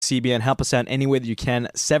WCBN. Help us out any way that you can.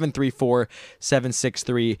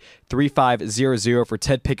 734-763-3500 for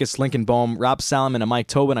Ted Pickus, Lincoln Bohm, Rob Salomon, and Mike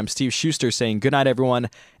Tobin. I'm Steve Schuster saying good night, everyone,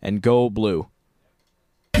 and go Blue.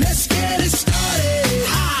 Let's get it started.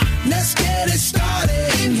 Let's get it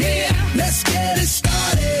started in here. Let's get it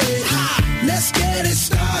started. Let's get it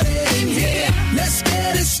started in here. Let's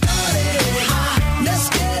get it started. Let's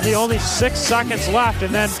get it. Only 6 seconds left,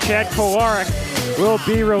 and then Chad Kolarik will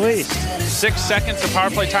be released. 6 seconds of power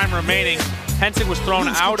play time remaining. Hensick was thrown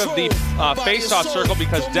out of the face-off circle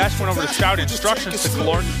because Desch went over to shout instructions to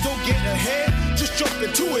Kolarik.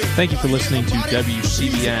 Thank you for listening to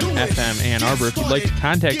WCBN FM Ann Arbor. If you'd like to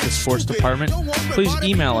contact the sports department, please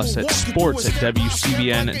email us at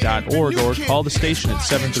sports@wcbn.org or call the station at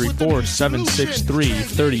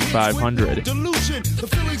 734-763-3500.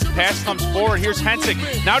 Pass comes forward. Here's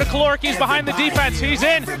Hensick. Now to Kolarik. He's behind the defense. He's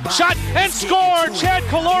in. Shot and scored. Chad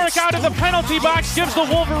Kolarik out of the penalty box gives the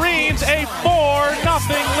Wolverines a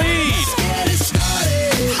 4-0 lead.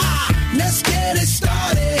 Let's get it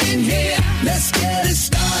started in here. Let's get it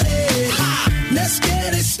started. Let's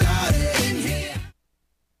get it started in here.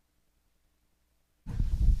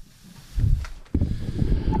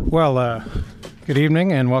 Well, good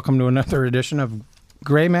evening and welcome to another edition of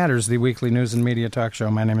Gray Matters, the weekly news and media talk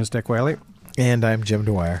show. My name is Dick Whaley. And I'm Jim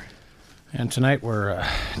Dwyer. And tonight we're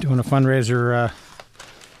doing a fundraiser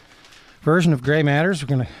version of Gray Matters. We're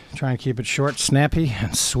going to try and keep it short, snappy,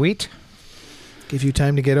 and sweet. Give you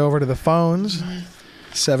time to get over to the phones.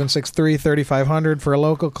 763-3500 for a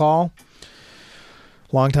local call.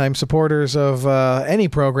 Longtime supporters of any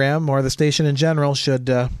program or the station in general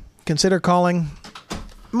should consider calling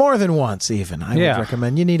more than once even. I would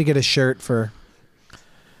recommend. You need to get a shirt for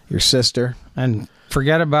your sister. And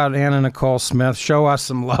forget about Anna Nicole Smith. Show us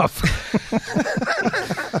some love.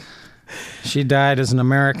 She died as an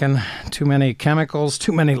American. Too many chemicals,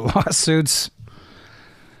 too many lawsuits.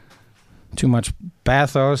 Too much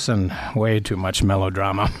bathos and way too much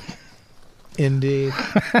melodrama. Indeed.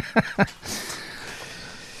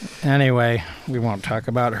 Anyway, we won't talk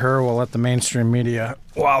about her. We'll let the mainstream media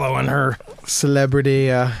wallow in her celebrity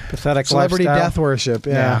pathetic celebrity lifestyle. Death worship.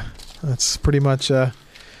 Yeah. That's pretty much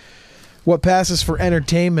what passes for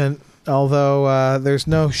entertainment, although there's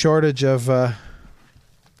no shortage of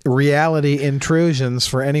reality intrusions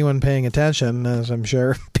for anyone paying attention, as I'm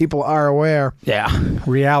sure people are aware. Yeah,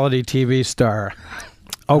 reality TV star.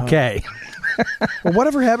 Okay. Well,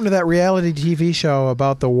 whatever happened to that reality TV show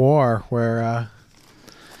about the war where,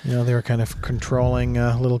 they were kind of controlling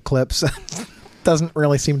little clips? Doesn't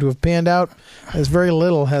really seem to have panned out, as very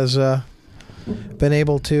little has been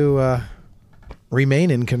able to remain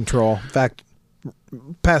in control. In fact,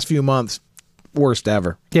 past few months, worst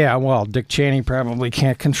ever. Yeah, well, Dick Cheney probably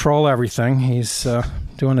can't control everything. He's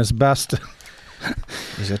doing his best to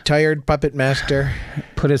He's a tired puppet master.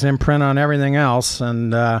 Put his imprint on everything else.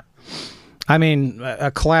 And, a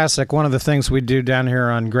classic, one of the things we do down here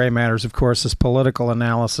on Gray Matters, of course, is political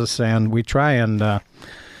analysis. And we try and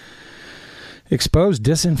expose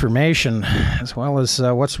disinformation as well as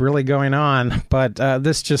what's really going on. But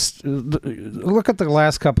look at the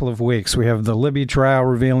last couple of weeks. We have the Libby trial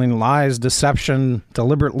revealing lies, deception,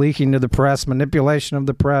 deliberate leaking to the press, manipulation of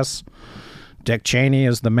the press. Dick Cheney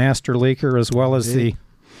is the master leaker as well as the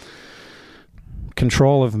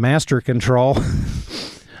control of master control.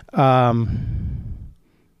 Dr.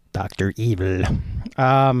 Evil.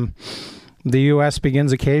 The U.S.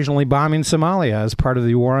 begins occasionally bombing Somalia as part of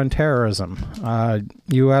the war on terrorism.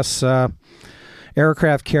 U.S.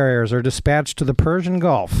 Aircraft carriers are dispatched to the Persian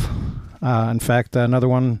Gulf. In fact, another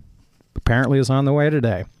one apparently is on the way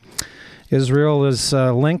today. Israel is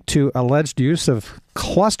linked to alleged use of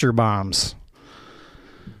cluster bombs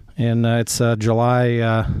in its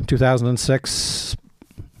July 2006,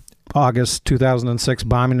 August 2006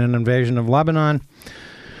 bombing and invasion of Lebanon.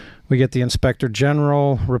 We get the Inspector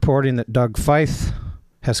General reporting that Doug Feith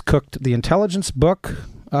has cooked the intelligence books,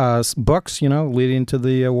 leading to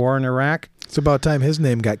the war in Iraq. It's about time his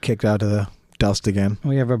name got kicked out of the dust again.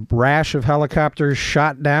 We have a rash of helicopters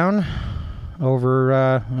shot down over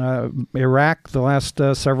Iraq the last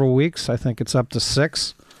several weeks. I think it's up to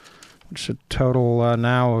 6, which should total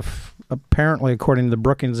now of, apparently, according to the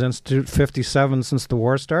Brookings Institute, 57 since the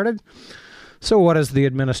war started. So what does the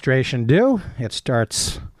administration do? It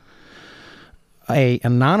starts an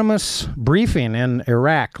anonymous briefing in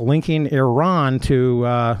Iraq linking Iran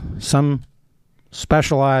to some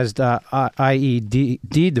specialized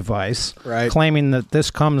IED device, claiming that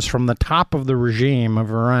this comes from the top of the regime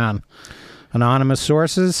of Iran. Anonymous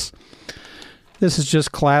sources. This is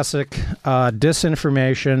just classic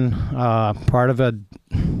disinformation, part of an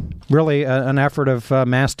effort of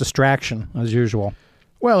mass distraction, as usual.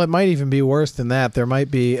 Well, it might even be worse than that. There might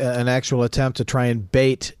be an actual attempt to try and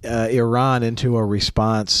bait Iran into a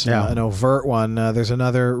response, an overt one. There's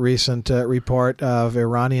another recent report of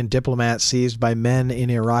Iranian diplomats seized by men in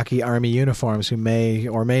Iraqi army uniforms who may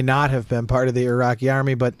or may not have been part of the Iraqi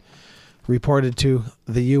army, but reported to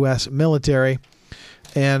the U.S. military.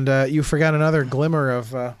 And you forgot another glimmer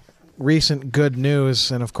of recent good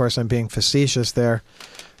news, and of course I'm being facetious there,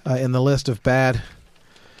 in the list of bad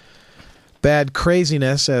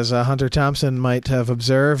craziness, as Hunter Thompson might have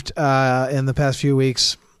observed in the past few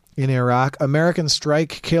weeks in Iraq. American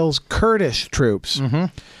strike kills Kurdish troops. Mm-hmm.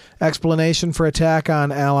 Explanation for attack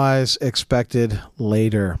on allies expected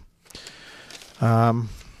later. And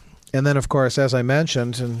then, of course, as I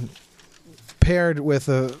mentioned, and paired with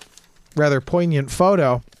a rather poignant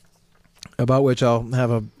photo, about which I'll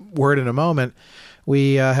have a word in a moment,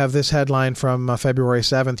 we have this headline from February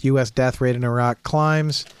 7th, U.S. death rate in Iraq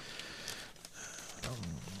climbs.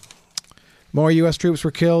 More U.S. troops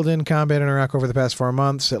were killed in combat in Iraq over the past 4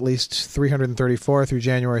 months, at least 334 through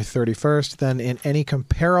January 31st, than in any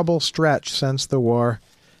comparable stretch since the war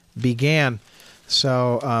began.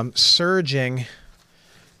 So surging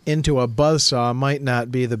into a buzzsaw might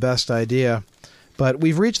not be the best idea. But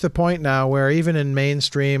we've reached the point now where even in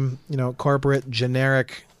mainstream, corporate,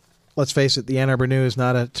 generic, let's face it, the Ann Arbor News,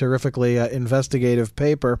 not a terrifically investigative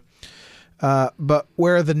paper, but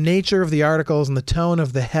where the nature of the articles and the tone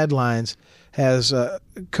of the headlines has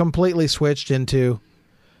completely switched into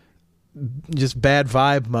just bad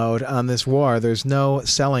vibe mode on this war. There's no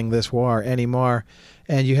selling this war anymore.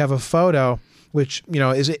 And you have a photo which,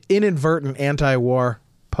 is inadvertent anti-war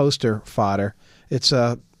poster fodder. It's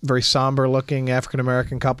a very somber-looking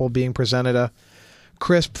African-American couple being presented a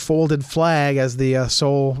crisp folded flag as the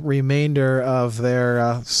sole remainder of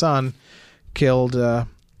their son killed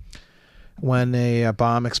when a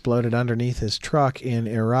bomb exploded underneath his truck in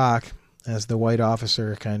Iraq, as the white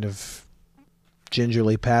officer kind of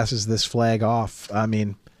gingerly passes this flag off. I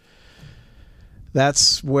mean,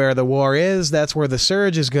 that's where the war is. That's where the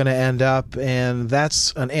surge is going to end up, and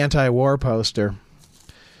that's an anti-war poster.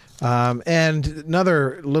 And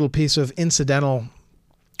another little piece of incidental,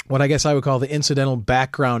 what I guess I would call the incidental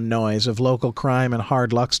background noise of local crime and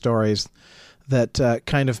hard luck stories that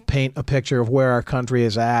kind of paint a picture of where our country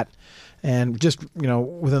is at. And just,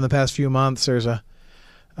 within the past few months, there's a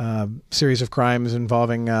series of crimes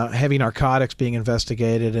involving heavy narcotics being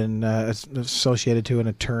investigated and associated to an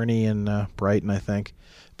attorney in Brighton, I think.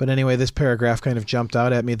 But anyway, this paragraph kind of jumped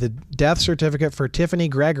out at me. The death certificate for Tiffany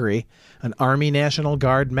Gregory, an Army National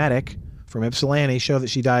Guard medic from Ypsilanti, showed that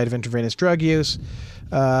she died of intravenous drug use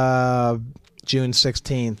June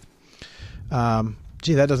 16th.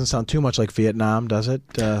 Gee, that doesn't sound too much like Vietnam, does it?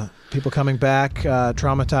 People coming back,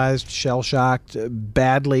 traumatized, shell-shocked,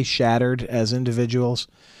 badly shattered as individuals.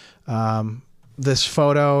 This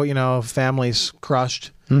photo, families crushed.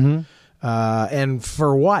 Mm-hmm. And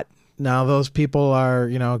for what? Now those people are,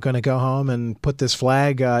 going to go home and put this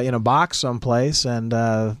flag in a box someplace, and,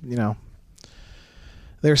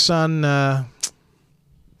 their son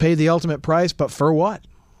paid the ultimate price, but for what?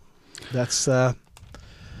 That's...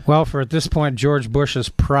 Well, for at this point, George Bush's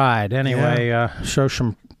pride. Anyway, show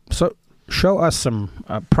us some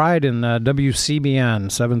pride in WCBN.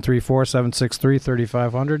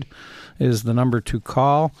 734-763-3500 is the number to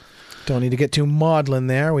call. Don't need to get too maudlin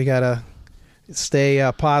there. We got to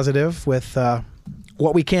stay positive with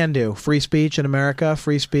what we can do. Free speech in America.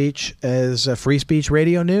 Free speech is Free Speech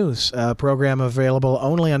Radio News, a program available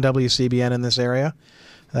only on WCBN in this area.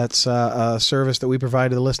 That's a service that we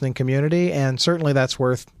provide to the listening community, and certainly that's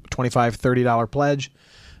worth $25, $30 pledge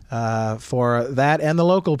for that and the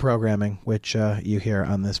local programming, which you hear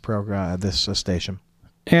on this program, this station.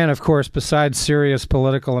 And, of course, besides serious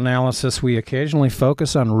political analysis, we occasionally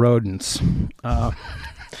focus on rodents. Oh,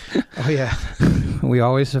 yeah. We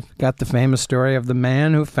always have got the famous story of the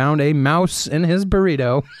man who found a mouse in his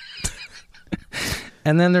burrito.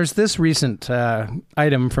 And then there's this recent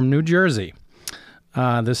item from New Jersey.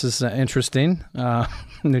 This is interesting.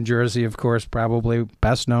 New Jersey, of course, probably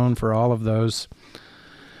best known for all of those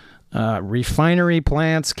refinery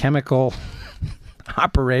plants, chemical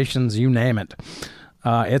operations, you name it.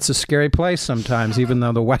 It's a scary place sometimes, even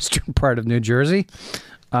though the western part of New Jersey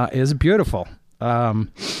is beautiful.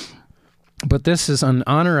 But this is in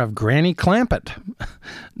honor of Granny Clampett.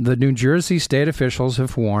 The New Jersey state officials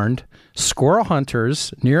have warned squirrel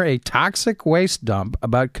hunters near a toxic waste dump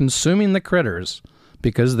about consuming the critters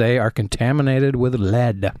because they are contaminated with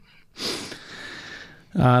lead.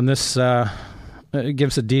 This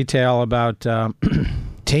gives a detail about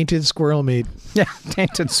Tainted squirrel meat. yeah,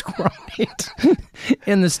 tainted squirrel meat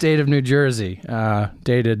in the state of New Jersey,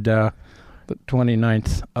 dated the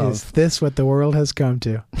 29th of Is this what the world has come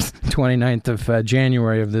to? 29th of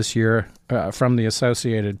January of this year, from the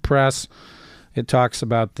Associated Press. It talks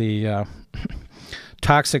about the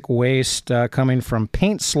toxic waste coming from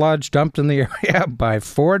paint sludge dumped in the area by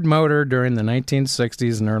Ford Motor during the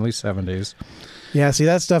 1960s and early 70s. Yeah, see,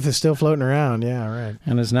 that stuff is still floating around. Yeah, right.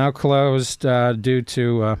 And is now closed due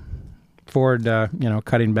to Ford,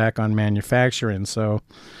 cutting back on manufacturing. So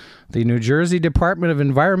the New Jersey Department of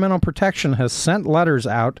Environmental Protection has sent letters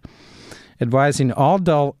out advising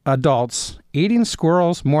all adults eating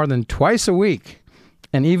squirrels more than twice a week,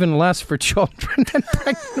 and even less for children and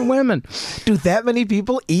pregnant women. Do that many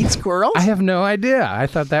people eat squirrels? I have no idea. I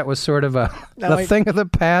thought that was sort of a thing of the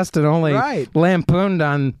past and only lampooned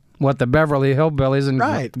on what the Beverly Hillbillies and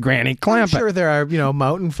Granny Clampett. I'm sure there are,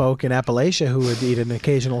 mountain folk in Appalachia who would eat an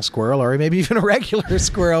occasional squirrel or maybe even a regular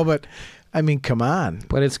squirrel, but I mean, come on.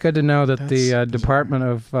 But it's good to know that the Department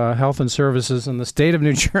of Health and Services in the state of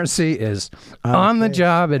New Jersey is on the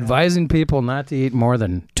job advising people not to eat more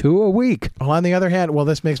than 2 a week. Well, on the other hand,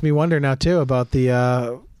 this makes me wonder now, too, about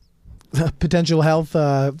the potential health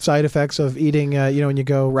side effects of eating, when you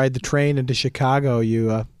go ride the train into Chicago,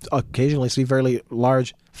 you occasionally see fairly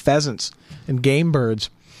large pheasants and game birds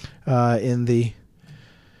in the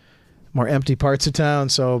more empty parts of town,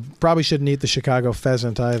 so probably shouldn't eat the Chicago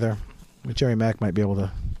pheasant either. Jerry Mack might be able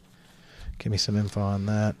to give me some info on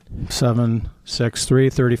that.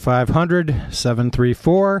 763-3500,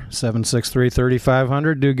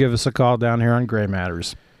 734-763-3500. Do give us a call down here on Gray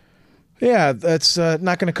Matters. Yeah, that's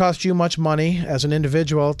not going to cost you much money as an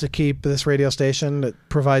individual to keep this radio station that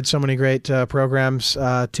provides so many great programs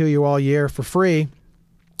to you all year for free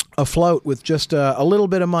afloat with just a little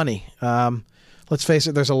bit of money. Let's face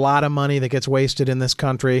it, there's a lot of money that gets wasted in this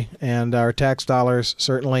country, and our tax dollars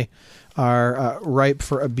certainly are ripe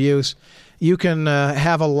for abuse. You can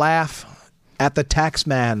have a laugh at the tax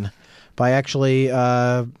man by actually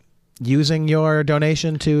using your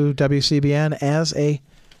donation to WCBN as a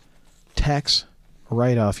tax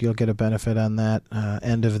write-off. You'll get a benefit on that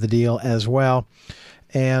end of the deal as well.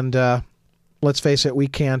 And let's face it, we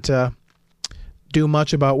can't do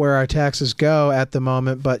much about where our taxes go at the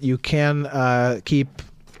moment, but you can keep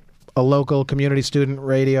a local community student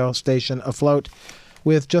radio station afloat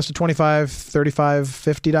with just a $25, $35,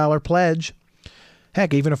 $50 pledge.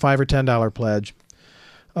 Heck, even a $5 or $10 pledge.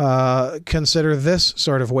 Consider this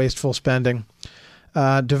sort of wasteful spending.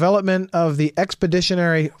 Development of the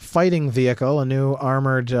Expeditionary Fighting Vehicle, a new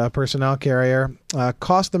armored personnel carrier,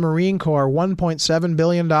 cost the Marine Corps $1.7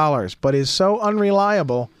 billion, but is so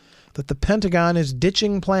unreliable that the Pentagon is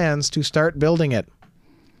ditching plans to start building it.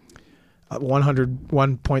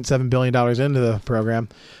 $1.7 billion into the program,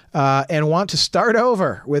 and want to start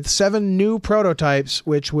over with 7 new prototypes,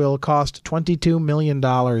 which will cost $22 million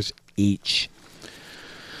each.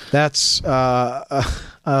 That's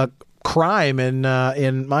a crime,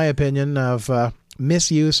 in my opinion, of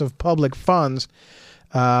misuse of public funds.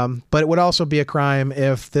 But it would also be a crime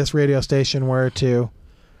if this radio station were to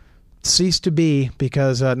cease to be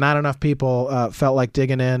because not enough people felt like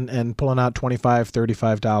digging in and pulling out $25,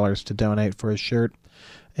 $35 to donate for a shirt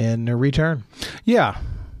in return. Yeah.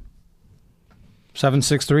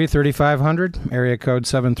 763-3500, area code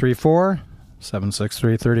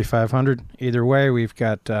 734-763-3500. Either way, we've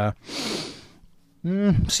got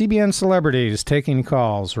CBN celebrities taking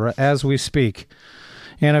calls as we speak.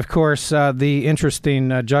 And, of course, the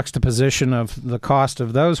interesting juxtaposition of the cost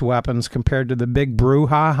of those weapons compared to the big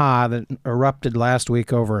brouhaha that erupted last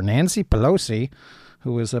week over Nancy Pelosi,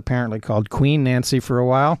 who was apparently called Queen Nancy for a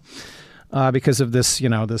while, because of this,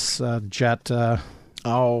 this jet, the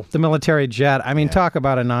military jet. I mean, talk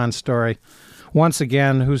about a non-story. Once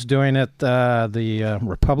again, who's doing it? The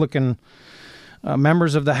Republican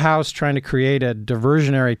members of the House trying to create a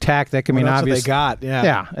diversionary tactic. I mean, obviously, that's what they got.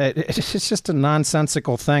 Yeah. It's just a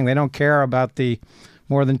nonsensical thing. They don't care about the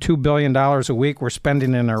more than $2 billion a week we're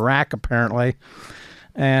spending in Iraq, apparently.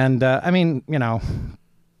 And,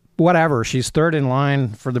 whatever. She's third in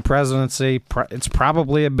line for the presidency. It's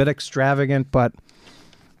probably a bit extravagant, but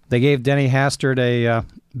they gave Denny Hastert a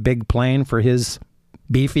big plane for his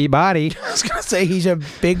beefy body. I was going to say, he's a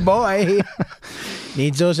big boy.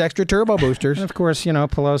 Needs those extra turbo boosters. And of course,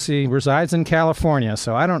 Pelosi resides in California,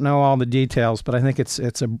 so I don't know all the details, but I think it's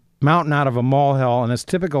a mountain out of a molehill, and it's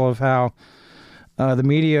typical of how the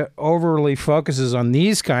media overly focuses on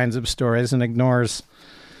these kinds of stories and ignores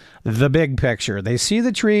the big picture. They see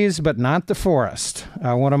the trees, but not the forest.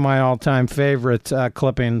 One of my all-time favorite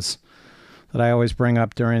clippings that I always bring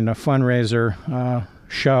up during the fundraiser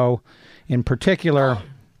show in particular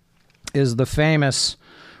is the famous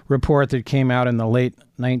report that came out in the late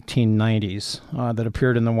 1990s that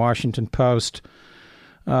appeared in the Washington Post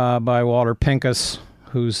by Walter Pincus,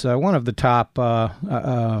 who's one of the top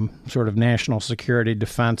sort of national security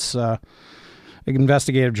defense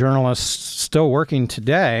investigative journalists still working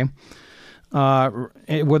today,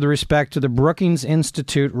 with respect to the Brookings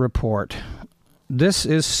Institute report. This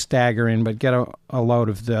is staggering, but get a load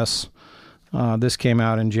of this. This came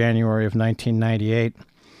out in January of 1998.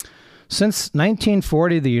 Since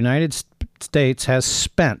 1940, the United States has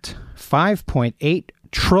spent $5.8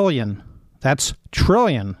 trillion, that's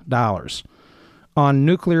trillion dollars, on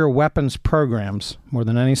nuclear weapons programs, more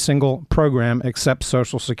than any single program except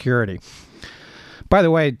Social Security. By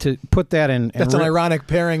the way, to put that in... That's an ironic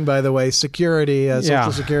pairing, by the way, security,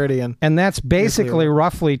 Social Security. And that's basically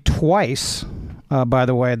roughly twice, by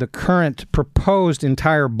the way, the current proposed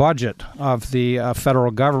entire budget of the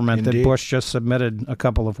federal government that Bush just submitted a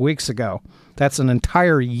couple of weeks ago. That's an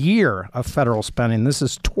entire year of federal spending. This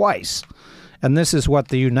is twice. And this is what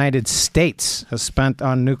the United States has spent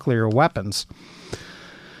on nuclear weapons.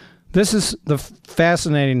 This is the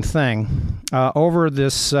fascinating thing. Over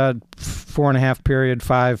this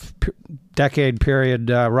 5-decade period,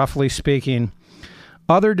 roughly speaking,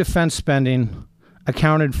 other defense spending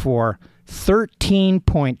accounted for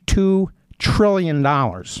 $13.2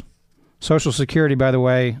 trillion. Social Security, by the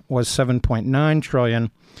way, was $7.9 trillion.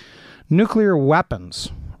 Nuclear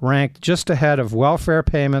weapons ranked just ahead of welfare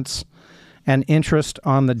payments and interest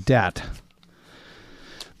on the debt.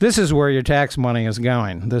 This is where your tax money is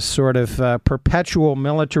going, this sort of perpetual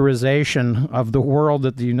militarization of the world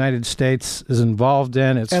that the United States is involved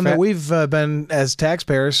in. That we've been, as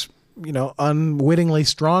taxpayers, unwittingly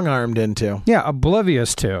strong-armed into. Yeah,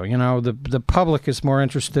 oblivious to. The public is more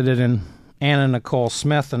interested in Anna Nicole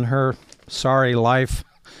Smith and her sorry life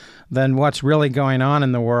than what's really going on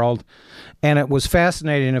in the world. And it was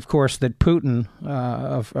fascinating, of course, that Putin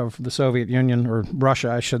of the Soviet Union, or Russia,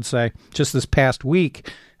 I should say, just this past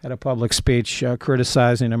week at a public speech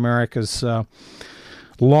criticizing America's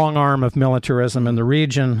long arm of militarism in the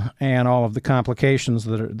region and all of the complications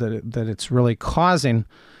that it's really causing.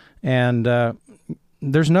 And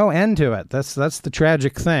there's no end to it. That's the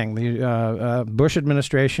tragic thing. The Bush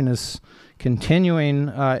administration is continuing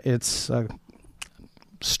its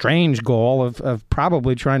strange goal of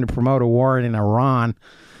probably trying to promote a war in Iran.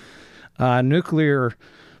 Nuclear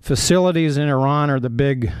facilities in Iran are the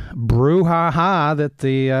big brouhaha that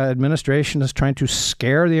the administration is trying to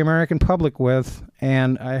scare the American public with.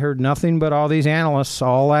 And I heard nothing but all these analysts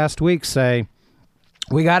all last week say,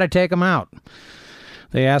 we got to take them out.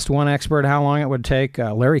 They asked one expert how long it would take.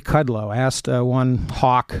 Larry Kudlow asked one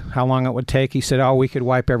hawk how long it would take. He said, we could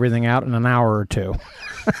wipe everything out in an hour or two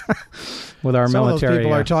with our military. Some of those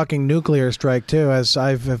people are talking nuclear strike, too. As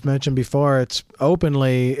I've mentioned before, it's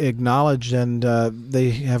openly acknowledged, and they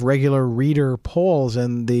have regular reader polls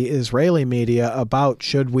in the Israeli media about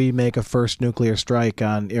should we make a first nuclear strike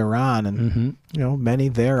on Iran. And, many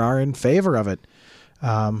there are in favor of it.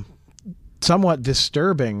 Somewhat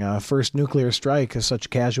disturbing, first nuclear strike is such a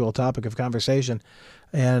casual topic of conversation.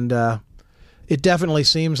 And it definitely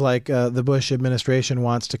seems like the Bush administration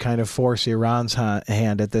wants to kind of force Iran's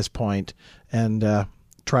hand at this point and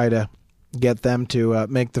try to get them to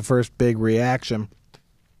make the first big reaction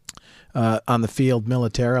on the field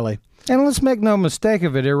militarily. And let's make no mistake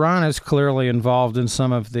of it, Iran is clearly involved in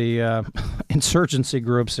some of the insurgency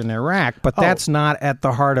groups in Iraq, but that's not at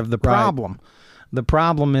the heart of the problem. Right. The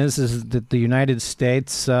problem is that the United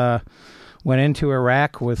States went into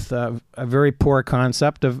Iraq with a very poor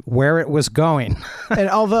concept of where it was going. And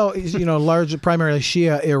although, primarily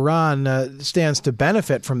Shia Iran stands to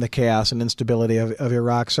benefit from the chaos and instability of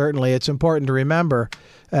Iraq, certainly it's important to remember,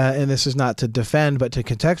 and this is not to defend but to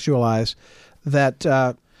contextualize,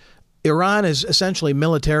 that Iran is essentially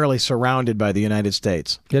militarily surrounded by the United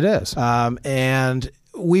States. It is. And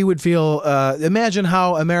we would feel, imagine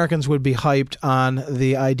how Americans would be hyped on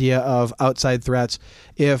the idea of outside threats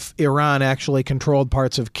if Iran actually controlled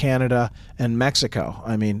parts of Canada and Mexico.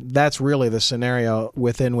 I mean, that's really the scenario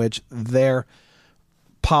within which their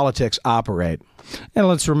politics operate. And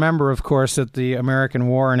let's remember, of course, that the American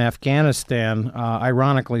war in Afghanistan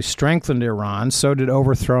ironically strengthened Iran. So did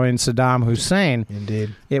overthrowing Saddam Hussein.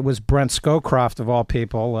 Indeed. It was Brent Scowcroft, of all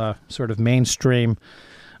people, sort of mainstream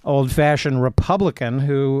old-fashioned Republican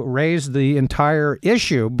who raised the entire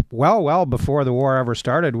issue well before the war ever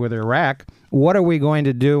started with Iraq. What are we going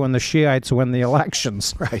to do when the Shiites win the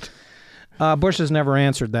elections? Right. Bush has never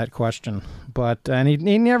answered that question, and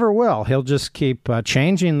he never will. He'll just keep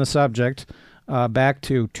changing the subject back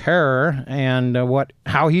to terror and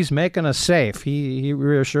how he's making us safe. He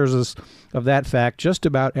reassures us of that fact just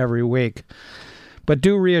about every week. But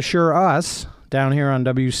do reassure us down here on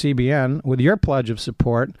WCBN with your pledge of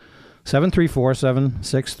support,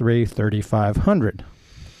 734-763-3500.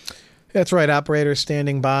 That's right, operators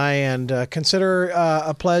standing by, and consider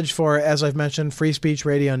a pledge for, as I've mentioned, Free Speech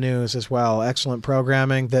Radio News as well. Excellent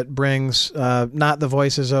programming that brings not the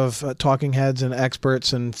voices of talking heads and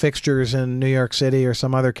experts and fixtures in New York City or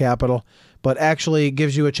some other capital, but actually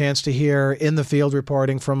gives you a chance to hear in-the-field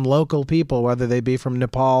reporting from local people, whether they be from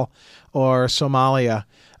Nepal or Somalia.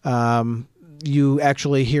 You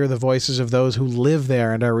actually hear the voices of those who live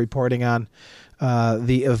there and are reporting on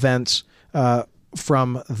the events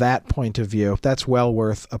from that point of view. That's well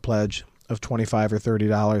worth a pledge of $25 or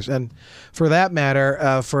 $30. And for that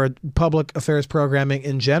matter, for public affairs programming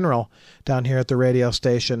in general down here at the radio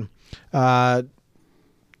station,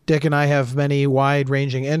 Dick and I have many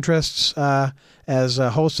wide-ranging interests. As a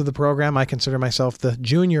host of the program, I consider myself the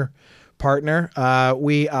junior partner.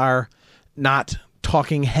 We are not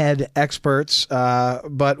talking head experts,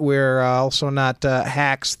 but we're also not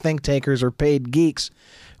hacks, think takers, or paid geeks.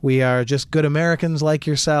 We are just good Americans like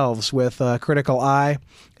yourselves with a critical eye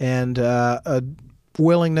and a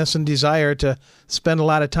willingness and desire to spend a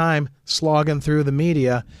lot of time slogging through the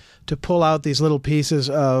media to pull out these little pieces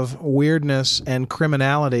of weirdness and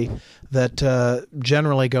criminality that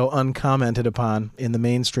generally go uncommented upon in the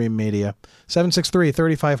mainstream media.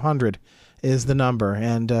 763-3500 is the number.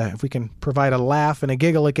 And if we can provide a laugh and a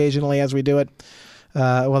giggle occasionally as we do it,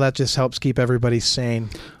 well, that just helps keep everybody sane.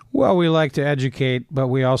 Well, we like to educate, but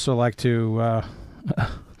we also like to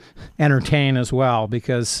entertain as well,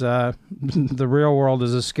 because the real world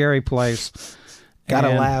is a scary place. Gotta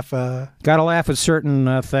laugh. Gotta laugh at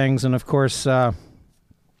certain things, and of course,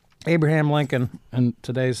 Abraham Lincoln, and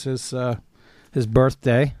today's his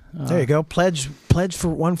birthday. There you go. Pledge for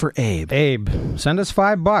one for Abe. Abe, send us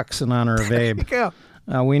 $5 in honor of Abe. There you go.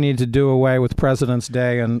 We need to do away with President's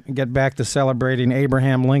Day and get back to celebrating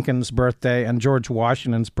Abraham Lincoln's birthday and George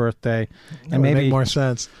Washington's birthday. That and would maybe make more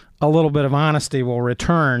sense. A little bit of honesty will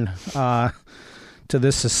return to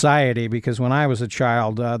this society, because when I was a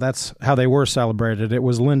child, that's how they were celebrated. It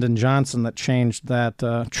was Lyndon Johnson that changed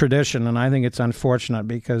that tradition, and I think it's unfortunate,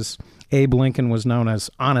 because Abe Lincoln was known as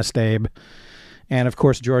Honest Abe. And, of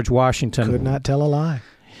course, George Washington Could not tell a lie.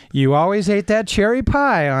 You always ate that cherry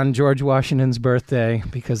pie on George Washington's birthday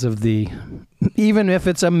because of even if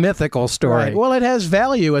it's a mythical story. Right. Well, it has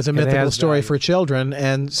value as a mythical story value for children,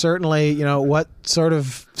 and certainly, what sort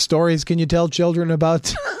of stories can you tell children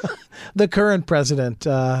about the current president?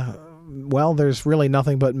 Well, there's really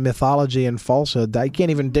nothing but mythology and falsehood. I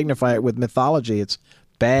can't even dignify it with mythology. It's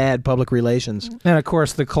bad public relations. And, of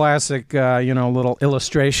course, the classic, little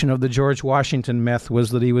illustration of the George Washington myth was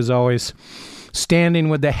that he was always standing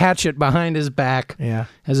with the hatchet behind his back,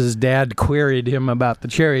 as his dad queried him about the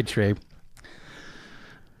cherry tree.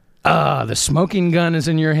 The smoking gun is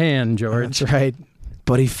in your hand, George. That's right.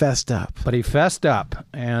 But he fessed up.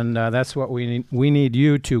 And that's what we need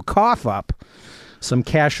you to cough up some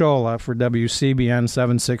cashola for WCBN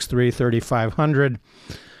 763-3500.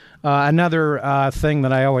 Another thing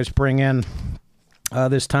that I always bring in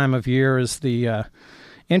this time of year is the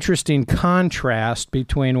interesting contrast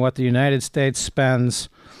between what the United States spends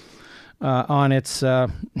on its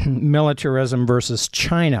militarism versus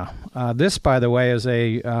China. This, by the way, is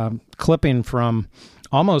a clipping from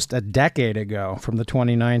almost a decade ago, from the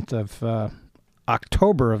 29th of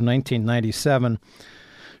October of 1997,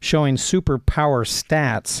 showing superpower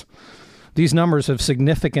stats. These numbers have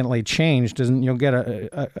significantly changed, and you'll get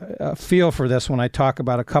a feel for this when I talk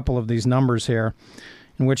about a couple of these numbers here,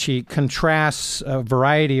 in which he contrasts a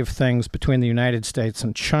variety of things between the United States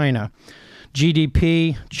and China.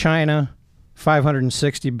 GDP, China,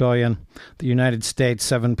 $560 billion. The United States,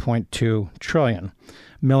 $7.2 trillion.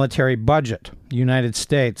 Military budget, United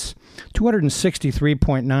States,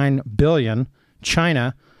 $263.9 billion.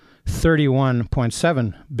 China,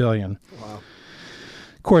 $31.7 billion. Wow.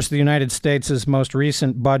 Of course, the United States' most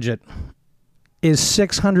recent budget is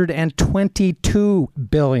 $622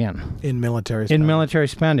 billion in military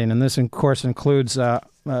spending. And this, of course, includes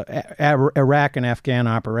Iraq and Afghan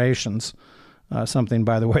operations, something,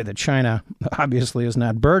 by the way, that China obviously is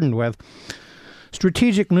not burdened with.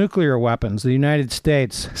 Strategic nuclear weapons, the United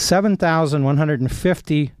States,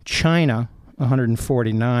 7,150, China,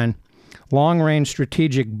 149. Long-range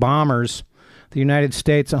strategic bombers, the United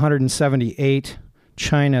States, 178,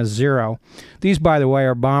 China 0. These, by the way,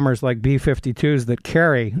 are bombers like B-52s that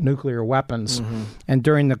carry nuclear weapons. And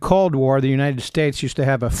during the Cold War, the United States used to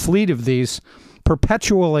have a fleet of these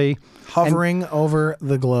perpetually Hovering over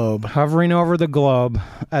the globe. hovering over the globe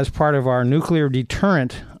as part of our nuclear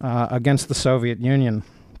deterrent against the Soviet Union,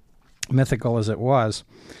 mythical as it was.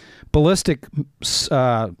 Ballistic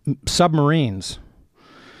submarines,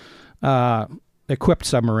 equipped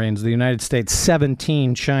submarines, the United States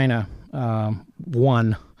 17, China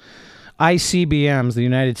 1. ICBMs, the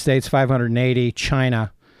United States 580,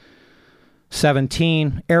 China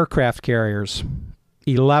 17. Aircraft carriers,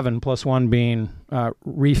 11 plus 1 being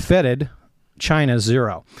refitted, China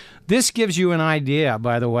 0. This gives you an idea,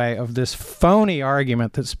 by the way, of this phony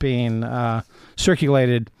argument that's being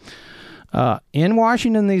circulated in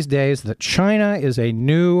Washington these days that China is a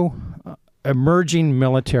new emerging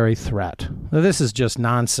military threat. Now, this is just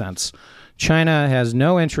nonsense. China has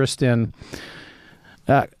no interest in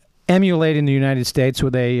emulating the United States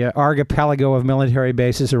with a archipelago of military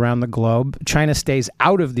bases around the globe. China stays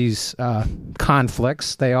out of these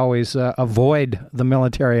conflicts. They always avoid the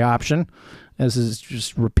military option, as is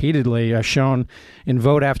just repeatedly shown in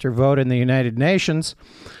vote after vote in the United Nations.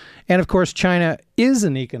 And, of course, China is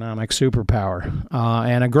an economic superpower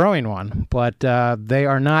and a growing one, but they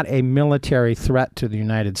are not a military threat to the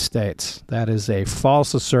United States. That is a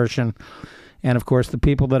false assertion. And, of course, the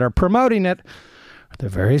people that are promoting it are the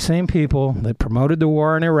very same people that promoted the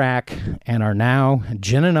war in Iraq and are now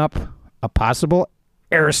ginning up a possible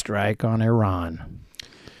airstrike on Iran.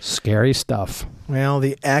 Scary stuff. Well,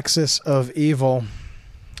 the axis of evil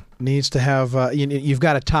needs to have you've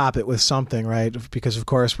got to top it with something, right? Because of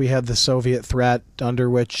course we had the Soviet threat under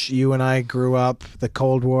which you and I grew up, the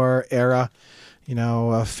Cold War era,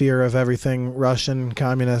 a fear of everything Russian,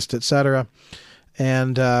 communist, etc.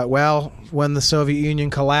 And when the Soviet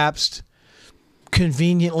Union collapsed,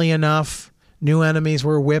 conveniently enough, new enemies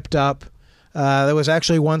were whipped up. There was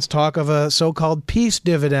actually once talk of a so-called peace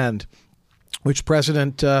dividend, which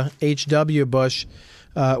President H.W. Bush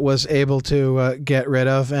was able to get rid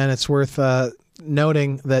of, and it's worth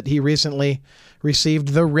noting that he recently received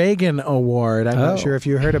the Reagan Award. I'm not sure if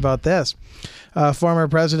you heard about this. Former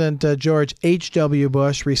President George H.W.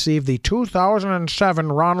 Bush received the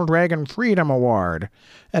 2007 Ronald Reagan Freedom Award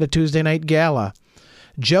at a Tuesday night gala.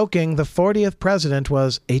 Joking, the 40th president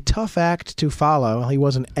was a tough act to follow. He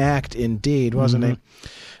was an act indeed, wasn't he?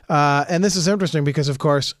 And this is interesting because, of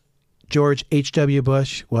course, George H.W.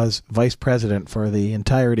 Bush was vice president for the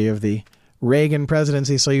entirety of the Reagan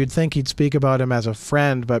presidency, so you'd think he'd speak about him as a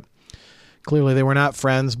friend, but clearly they were not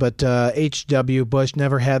friends. But H.W. Bush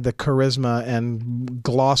never had the charisma and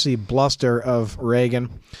glossy bluster of Reagan.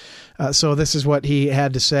 So this is what he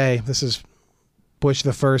had to say. This is Bush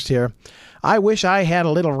the first here. I wish I had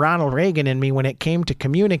a little Ronald Reagan in me when it came to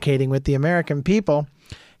communicating with the American people.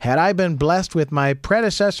 Had I been blessed with my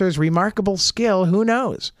predecessor's remarkable skill, who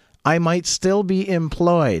knows? I might still be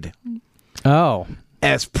employed. Oh.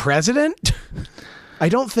 As president? I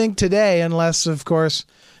don't think today, unless, of course,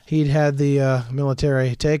 he'd had the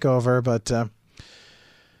military takeover, but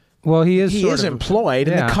well, he is employed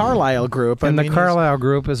in the Carlyle Group. And the Carlyle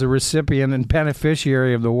Group is a recipient and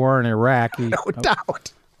beneficiary of the war in Iraq. No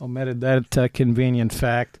doubt. Omitted that convenient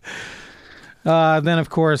fact. Then, of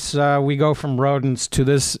course, we go from rodents to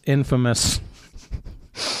this infamous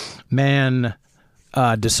man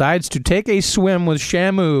decides to take a swim with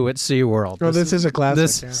Shamu at SeaWorld. Oh, this is a classic.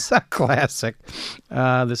 This is a classic.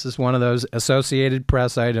 This is one of those Associated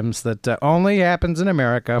Press items that only happens in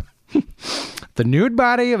America. The nude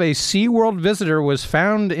body of a SeaWorld visitor was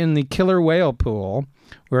found in the killer whale pool,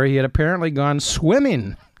 where he had apparently gone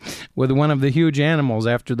swimming with one of the huge animals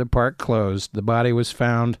after the park closed. The body was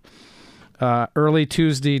found early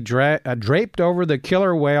Tuesday draped over the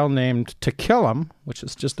killer whale named To Kill Him, which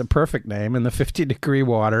is just a perfect name, in the 50-degree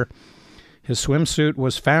water. His swimsuit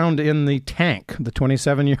was found in the tank. The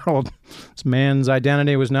 27-year-old man's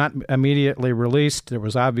identity was not immediately released. There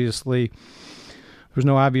was no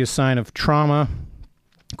obvious sign of trauma.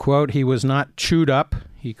 Quote, he was not chewed up.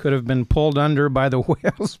 He could have been pulled under by the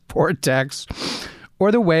whale's vortex,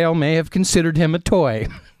 or the whale may have considered him a toy.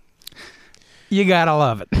 You gotta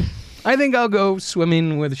love it. I think I'll go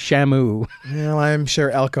swimming with Shamu. Well, I'm sure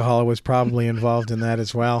alcohol was probably involved in that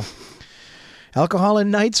as well. Alcohol and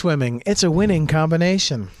night swimming. It's a winning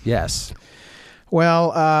combination. Yes.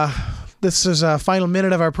 Well, this is a final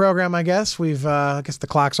minute of our program, I guess. I guess the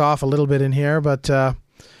clock's off a little bit in here, but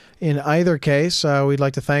in either case, we'd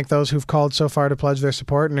like to thank those who've called so far to pledge their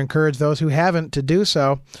support and encourage those who haven't to do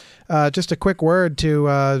so. Just a quick word to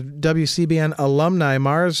WCBN alumni.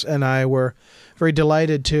 Mars and I were very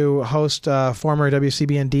delighted to host former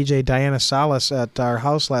WCBN DJ Diana Salas at our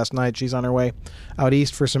house last night. She's on her way out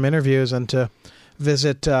east for some interviews and to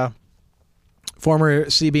visit former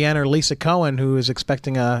CBNer Lisa Cohen, who is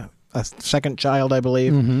expecting a second child, I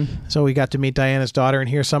believe. So we got to meet Diana's daughter and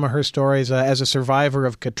hear some of her stories as a survivor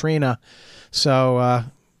of Katrina. So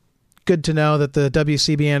good to know that the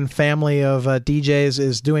WCBN family of DJs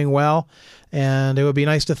is doing well. And it would be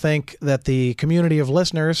nice to think that the community of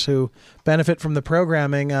listeners who benefit from the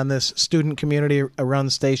programming on this student community-run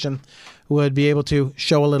station would be able to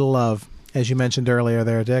show a little love, as you mentioned earlier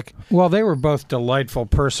there, Dick. Well, they were both delightful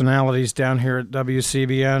personalities down here at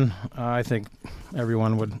WCBN. I think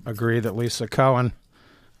everyone would agree that Lisa Cohen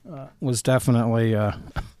was definitely the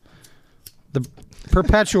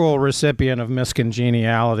perpetual recipient of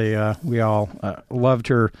miscongeniality. We all loved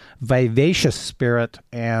her vivacious spirit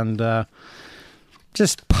and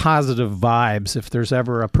just positive vibes. If there's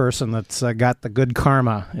ever a person that's got the good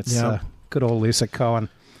karma, it's good old Lisa Cohen.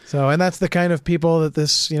 So, and that's the kind of people that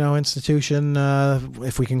this, institution,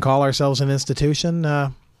 if we can call ourselves an institution,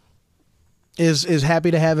 is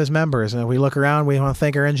happy to have as members. And if we look around, we want to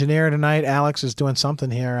thank our engineer tonight. Alex is doing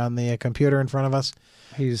something here on the computer in front of us.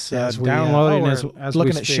 He's downloading as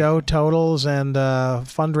looking we at speak. show totals and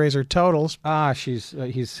fundraiser totals.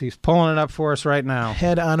 He's pulling it up for us right now.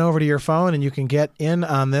 Head on over to your phone and you can get in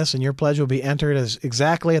on this, and your pledge will be entered as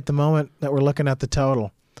exactly at the moment that we're looking at the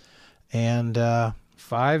total. And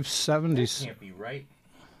 570. That can't be right.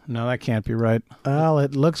 No, that can't be right. Well,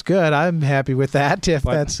 it looks good. I'm happy with that if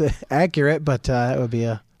that's accurate, but it would be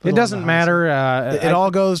a... It doesn't matter. It all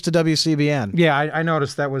goes to WCBN. Yeah, I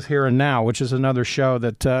noticed that was Here and Now, which is another show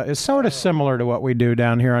that is sort of similar to what we do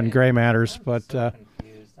down here on Gray Matters. But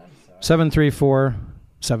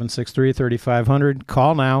 734-763-3500.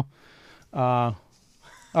 Call now.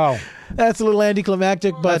 That's a little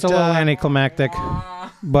anticlimactic, but... That's a little anticlimactic.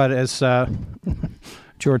 But as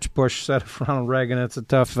George Bush said of Ronald Reagan, it's a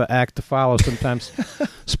tough act to follow sometimes.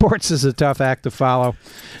 Sports is a tough act to follow.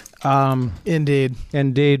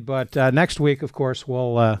 Indeed. But next week, of course,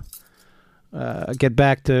 we'll get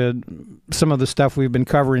back to some of the stuff we've been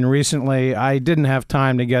covering recently. I didn't have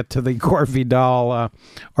time to get to the Gore Vidal,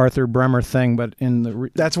 Arthur Bremer thing, but in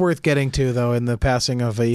the that's worth getting to, though, in the passing of a